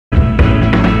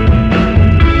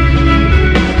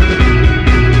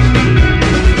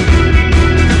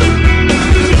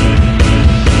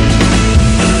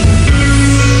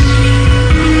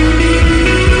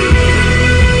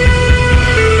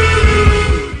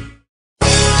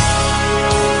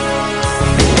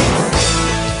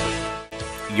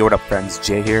Yo, what up friends,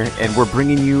 Jay here, and we're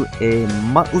bringing you a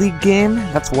Mutt League game.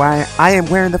 That's why I am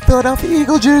wearing the Philadelphia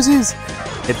Eagle jerseys.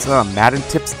 It's a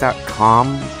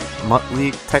MaddenTips.com Mutt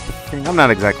League type of thing. I'm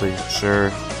not exactly sure.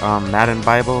 Madden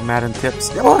Bible, Madden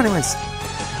Tips. Well, anyways,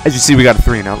 as you see, we got a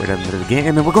 3-0 right at the end of the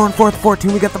game, and we're going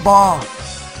 4th-14. We got the ball.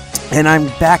 And I'm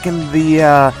back in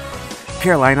the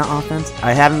Carolina offense.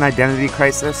 I had an identity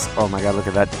crisis. Oh my god, look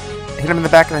at that. Hit him in the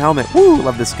back of the helmet. Woo,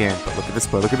 love this game. But look at this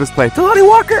play. Look at this play. Delanie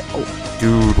Walker. Oh,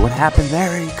 dude, what happened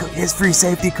there? His free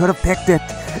safety could have picked it.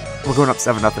 We're going up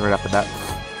 7-0 right after that.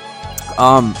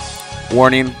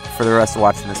 Warning for the rest of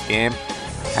watching this game.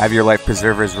 Have your life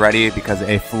preservers ready because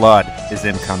a flood is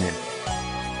incoming.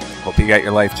 Hope you got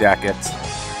your life jackets.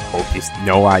 Hope you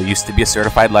know I used to be a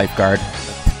certified lifeguard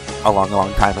a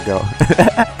long time ago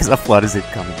because a flood is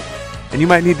incoming. And you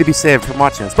might need to be saved from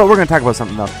watching this. But we're going to talk about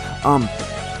something else.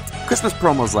 Christmas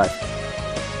promos live.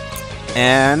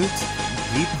 And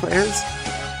the players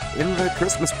in the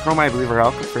Christmas promo, I believe, are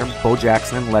all confirmed. Bo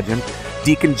Jackson, legend.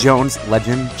 Deacon Jones,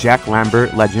 legend. Jack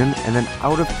Lambert, legend. And then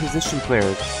out-of-position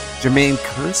players. Jermaine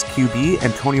Kearse, QB.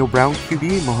 Antonio Brown,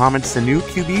 QB. Mohamed Sanu,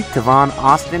 QB. Tavon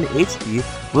Austin, HD.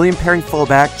 William Perry,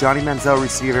 fullback. Johnny Manziel,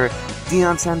 receiver.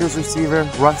 Deion Sanders, receiver.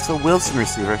 Russell Wilson,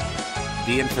 receiver.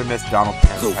 The infamous Donald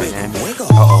Penn.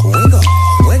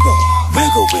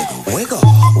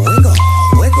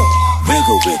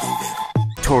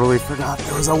 Totally forgot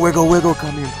there was a wiggle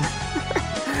coming.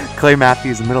 Clay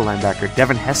Matthews, middle linebacker.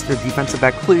 Devin Hester, defensive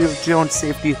back. Julio Jones,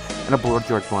 safety. And a Board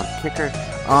George Blunt, kicker.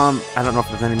 I don't know if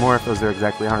there's any more, if those are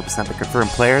exactly 100% the confirmed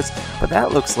players, but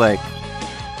that looks like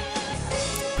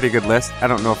a pretty good list. I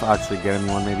don't know if I'll actually get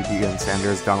anyone. Maybe Deion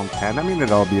Sanders, Donald Penn. I mean,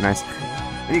 it'll all be nice.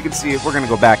 And you can see we're going to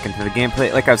go back into the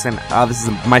gameplay. Like I was saying, this is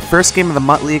my first game of the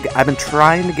Mutt League. I've been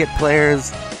trying to get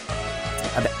players.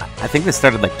 I think this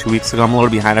started like 2 weeks ago. I'm a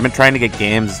little behind. I've been trying to get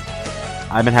games.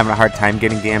 I've been having a hard time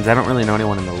getting games. I don't really know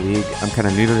anyone in the league. I'm kind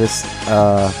of new to this.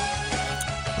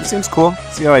 It seems cool.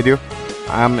 See how I do.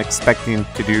 I'm expecting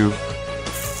to do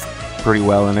pretty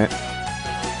well in it.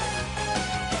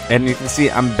 And you can see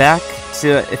I'm back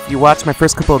to, if you watch my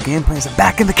first couple of gameplays, I'm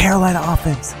back in the Carolina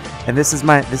offense. And this is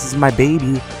my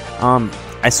baby.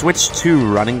 I switched to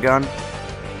running gun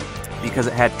because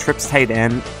it had trips tight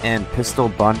end and pistol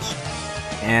bunch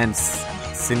and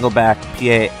single back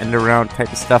PA end around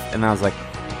type of stuff, and I was like,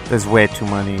 there's way too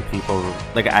many people.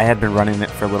 Like, I had been running it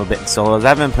for a little bit in solos.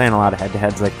 I've been playing a lot of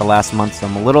head-to-heads like the last month, so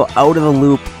I'm a little out of the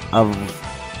loop of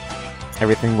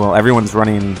everything. Well, everyone's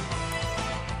running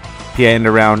PA end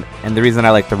around, and the reason I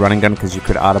like the running gun because you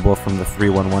could audible from the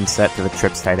 3-1-1 set to the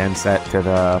trips tight end set to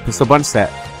the pistol bunch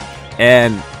set.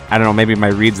 And I don't know, maybe my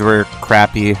reads were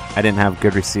crappy. I didn't have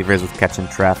good receivers with catching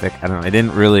traffic. I don't know, it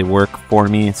didn't really work for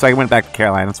me. So I went back to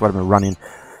Carolina. That's what I've been running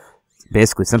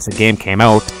basically since the game came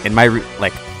out. And I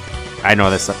know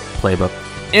this playbook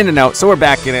in and out, so we're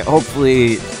back in it.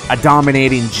 Hopefully a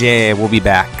dominating Jay will be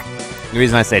back. The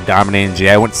reason I say dominating Jay,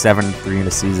 I went 7-3 in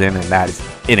the season, and that is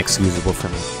inexcusable for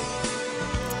me.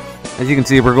 As you can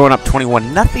see, we're going up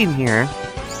 21-0 here.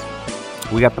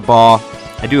 We got the ball.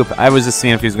 I was just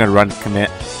seeing if he was going to run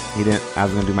commit. He didn't. I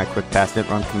was going to do my quick pass,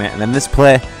 didn't run commit. And then this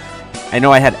play, I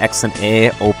know I had X and A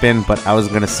open, but I was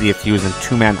going to see if he was in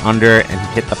 2-man under and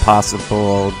hit the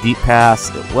possible deep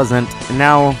pass. It wasn't. And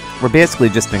now we're basically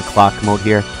just in clock mode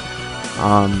here.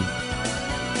 I'm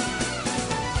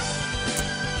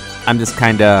just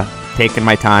kind of taking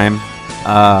my time.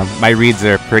 My reads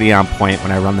are pretty on point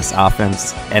when I run this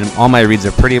offense, and all my reads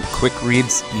are pretty quick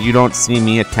reads. You don't see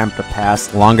me attempt a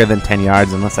pass longer than 10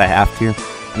 yards unless I have to.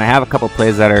 And I have a couple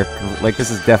plays that are like, this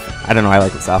is I don't know, I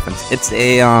like this offense. It's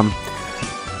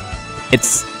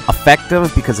it's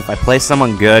effective because if I play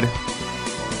someone good,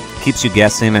 it keeps you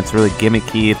guessing. It's really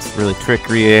gimmicky. It's really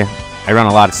trickery. I run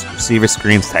a lot of receiver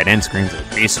screens, tight end screens,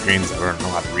 base screens. I run a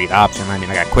lot of read option. I mean,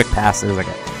 I got quick passes.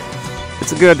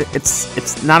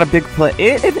 It's not a big play.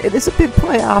 It is a big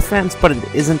play offense, but it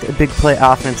isn't a big play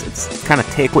offense. It's kind of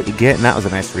take what you get, and that was a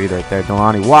nice read right there.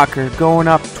 Delanie Walker going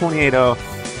up 28-0.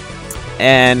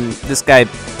 And this guy,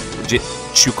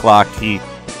 shoe-clocked the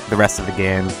rest of the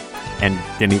game and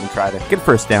didn't even try to get a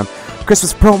first down.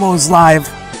 Christmas promo is live.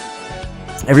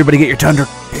 Everybody get your Thunder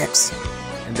picks.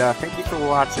 And thank you for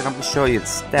watching. I'm going to show you the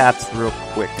stats real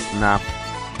quick now.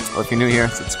 Well, if you're new here,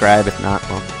 subscribe. If not,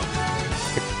 well,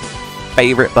 hit the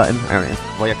favorite button. I don't know.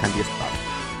 Voy a cambiar.